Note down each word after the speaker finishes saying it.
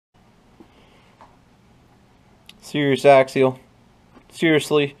Serious Axial.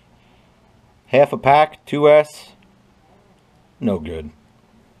 Seriously. Half a pack, 2S. No good.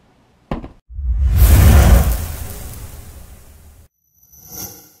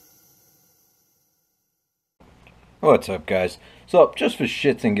 What's up, guys? So, just for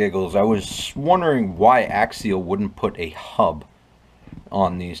shits and giggles, I was wondering why Axial wouldn't put a hub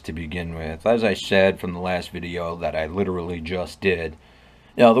on these to begin with. As I said from the last video that I literally just did,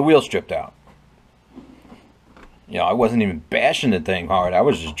 the wheel stripped out. I wasn't even bashing the thing hard. I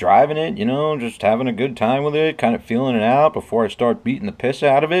was just driving it, just having a good time with it, kind of feeling it out before I start beating the piss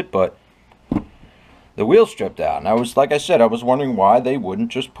out of it, but the wheel stripped out. And I was, like I said, I was wondering why they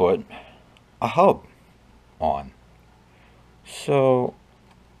wouldn't just put a hub on. So,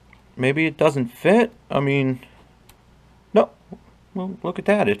 maybe it doesn't fit? I mean, no. Well, look at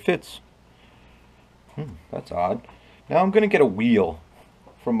that. It fits. That's odd. Now I'm going to get a wheel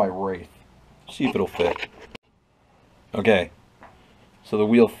from my Wraith. See if it'll fit. Okay. So the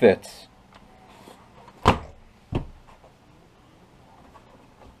wheel fits.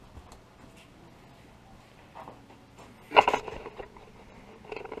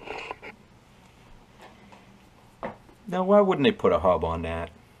 Now, why wouldn't they put a hub on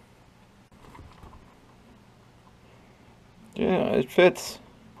that? Yeah, it fits.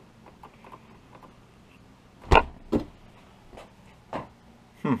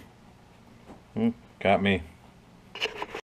 Got me.